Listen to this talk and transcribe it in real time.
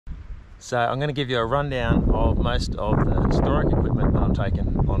So I'm going to give you a rundown of most of the historic equipment that I'm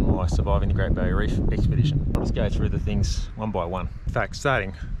taking on my Surviving the Great Barrier Reef expedition. I'll just go through the things one by one. In fact,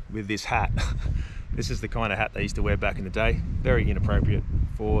 starting with this hat. This is the kind of hat they used to wear back in the day. Very inappropriate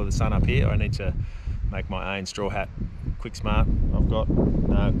for the sun up here. I need to make my own straw hat quick smart. I've got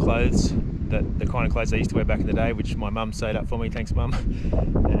clothes, the kind of clothes I used to wear back in the day, which my mum sewed up for me, thanks mum.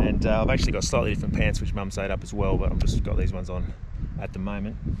 And I've actually got slightly different pants which mum sewed up as well, but I've just got these ones on at the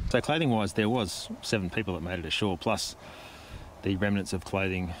moment. So clothing wise, there was 7 people that made it ashore, plus the remnants of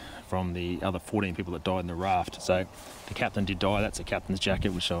clothing from the other 14 people that died in the raft. So the captain did die. That's a captain's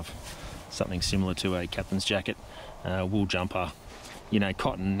jacket, which I've something similar to a captain's jacket, wool jumper, you know,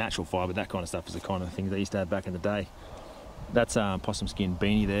 cotton, natural fibre, that kind of stuff is the kind of thing they used to have back in the day. That's a possum skin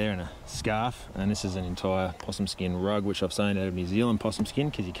beanie there and a scarf, and this is an entire possum skin rug which I've sewn out of New Zealand possum skin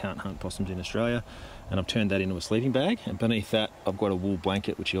because you can't hunt possums in Australia, and I've turned that into a sleeping bag, and beneath that I've got a wool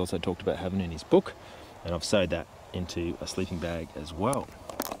blanket which he also talked about having in his book, and I've sewed that into a sleeping bag as well.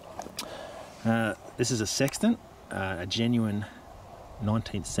 This is a sextant, a genuine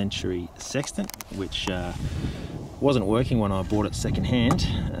 19th century sextant, which wasn't working when I bought it second hand.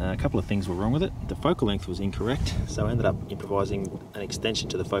 A couple of things were wrong with it. The focal length was incorrect, so I ended up improvising an extension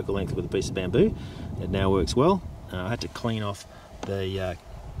to the focal length with a piece of bamboo. It now works well. I had to clean off basically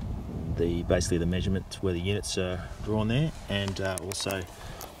the measurements where the units are drawn there, and also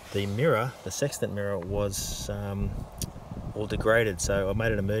the mirror, the sextant mirror, was all degraded, so I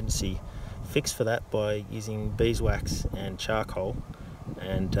made an emergency fix for that by using beeswax and charcoal,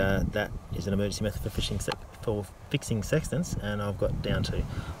 and that is an emergency method for fixing sextants, and I've got down to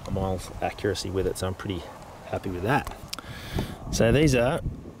a mile's accuracy with it, so I'm pretty happy with that. So these are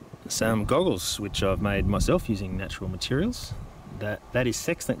some goggles which I've made myself using natural materials. That is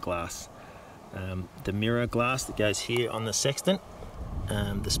sextant glass. The mirror glass that goes here on the sextant,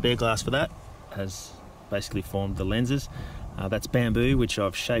 the spare glass for that has basically formed the lenses. That's bamboo, which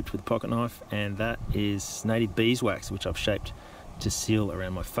I've shaped with a pocket knife, and that is native beeswax, which I've shaped to seal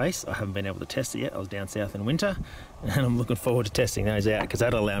around my face. I haven't been able to test it yet. I was down south in winter, and I'm looking forward to testing those out because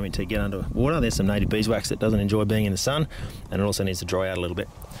that'll allow me to get under water. There's some native beeswax that doesn't enjoy being in the sun, and it also needs to dry out a little bit.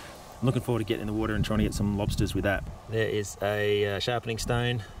 I'm looking forward to getting in the water and trying to get some lobsters with that. There is a sharpening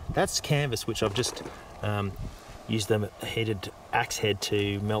stone. That's canvas, which I've just used the heated axe head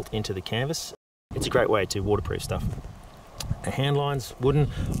to melt into the canvas. It's a great way to waterproof stuff. Hand lines, wooden.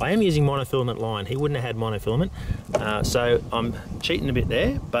 I am using monofilament line. He wouldn't have had monofilament, so I'm cheating a bit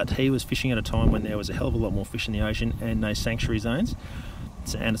there, but he was fishing at a time when there was a hell of a lot more fish in the ocean and no sanctuary zones,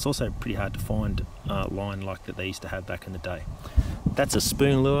 and it's also pretty hard to find line like that they used to have back in the day. That's a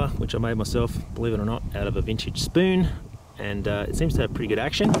spoon lure which I made myself, believe it or not, out of a vintage spoon, and it seems to have pretty good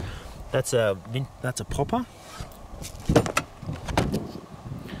action. That's a popper,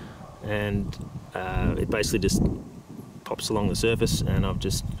 and it basically just pops along the surface, and I've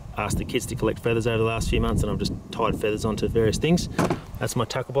just asked the kids to collect feathers over the last few months, and I've just tied feathers onto various things. That's my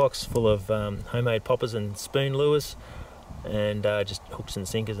tackle box full of homemade poppers and spoon lures, and just hooks and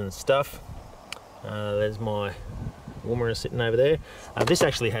sinkers and stuff. There's my warmer sitting over there. This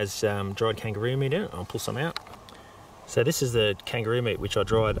actually has dried kangaroo meat in it. I'll pull some out. So this is the kangaroo meat which I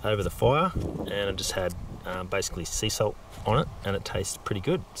dried over the fire, and I just had basically sea salt on it, and it tastes pretty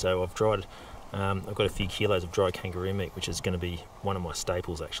good. So I've got a few kilos of dried kangaroo meat, which is going to be one of my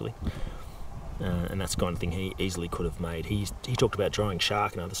staples actually, and that's the kind of thing he easily could have made. He talked about drying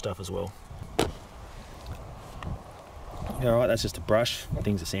shark and other stuff as well. Alright, that's just a brush.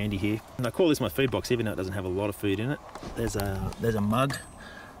 Things are sandy here. And I call this my food box, even though it doesn't have a lot of food in it. There's a mug,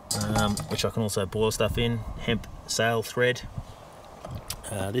 which I can also boil stuff in. Hemp sail thread.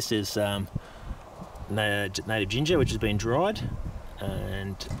 This is native ginger, which has been dried.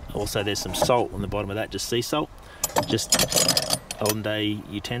 And also there's some salt on the bottom of that, just sea salt. Just olden day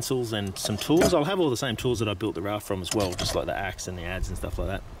utensils and some tools. I'll have all the same tools that I built the raft from as well, just like the axe and the adze and stuff like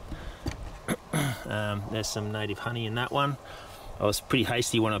that. There's some native honey in that one. I was pretty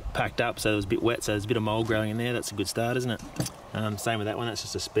hasty when I packed up, so it was a bit wet, so there's a bit of mould growing in there. That's a good start, isn't it? Same with that one, that's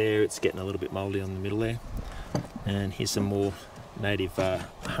just a spare. It's getting a little bit mouldy on the middle there. And here's some more native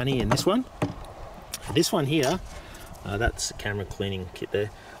honey in this one. This one here, that's a camera cleaning kit there.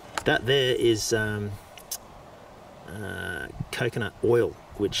 That there is coconut oil,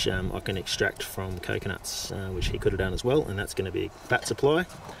 which I can extract from coconuts, which he could have done as well, and that's going to be a fat supply.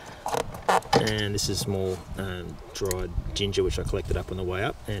 And this is more dried ginger, which I collected up on the way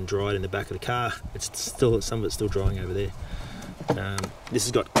up and dried in the back of the car. It's still, some of it's still drying over there. This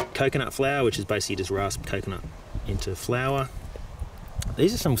has got coconut flour, which is basically just rasped coconut into flour.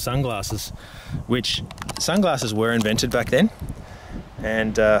 These are some sunglasses, which sunglasses were invented back then.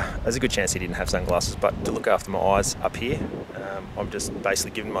 and there's a good chance he didn't have sunglasses, but to look after my eyes up here, I'm just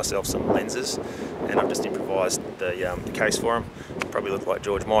basically giving myself some lenses, and I've just improvised the case for them. Probably look like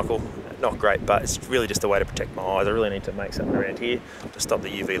George Michael. Not great, but it's really just a way to protect my eyes. I really need to make something around here to stop the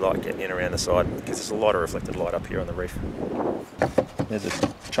UV light getting in around the side, because there's a lot of reflected light up here on the reef. There's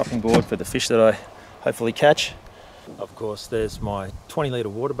a chopping board for the fish that I hopefully catch. Of course, there's my 20-litre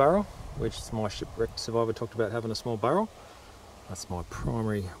water barrel, which is my shipwreck survivor talked about having a small barrel. That's my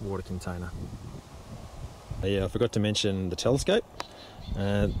primary water container. Yeah, I forgot to mention the telescope.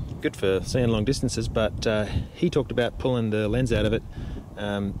 Good for seeing long distances, but he talked about pulling the lens out of it,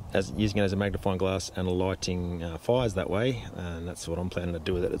 using it as a magnifying glass and lighting fires that way, and that's what I'm planning to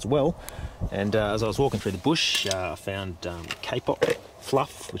do with it as well. And as I was walking through the bush, I found K-pop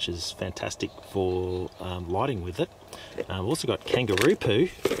fluff, which is fantastic for lighting with it. I've also got kangaroo poo,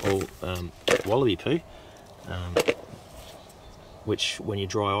 or wallaby poo, which when you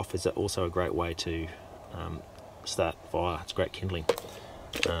dry off is also a great way to start fire. It's great kindling.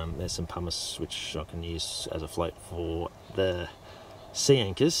 There's some pumice which I can use as a float for the sea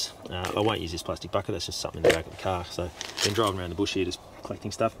anchors. I won't use this plastic bucket, that's just something in the back of the car. So I've been driving around the bush here just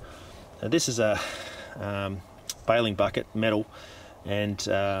collecting stuff. This is a baling bucket, metal, and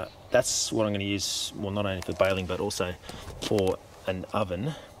that's what I'm going to use, well, not only for baling but also for an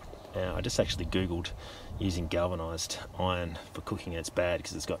oven. I just actually googled using galvanised iron for cooking, and it's bad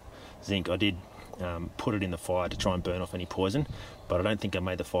because it's got zinc. I did put it in the fire to try and burn off any poison, but I don't think I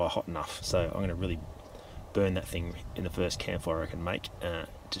made the fire hot enough, so I'm going to really burn that thing in the first campfire I can make,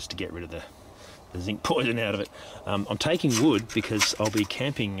 just to get rid of the zinc poison out of it. I'm taking wood because I'll be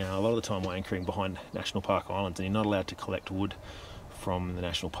camping a lot of the time while anchoring behind national park islands, and you're not allowed to collect wood from the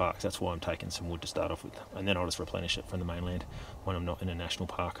national parks. That's why I'm taking some wood to start off with, and then I'll just replenish it from the mainland when I'm not in a national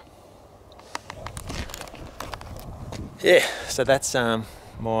park. Yeah, so that's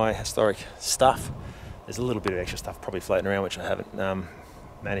my historic stuff. There's a little bit of extra stuff probably floating around which I haven't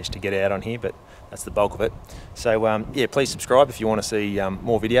managed to get out on here, but that's the bulk of it. So yeah, please subscribe if you want to see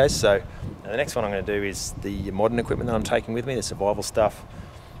more videos. So the next one I'm going to do is the modern equipment that I'm taking with me, the survival stuff,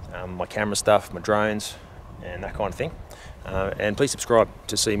 my camera stuff, my drones, and that kind of thing. And please subscribe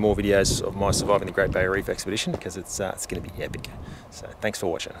to see more videos of my Surviving the Great Barrier Reef expedition, because it's going to be epic. So thanks for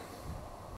watching.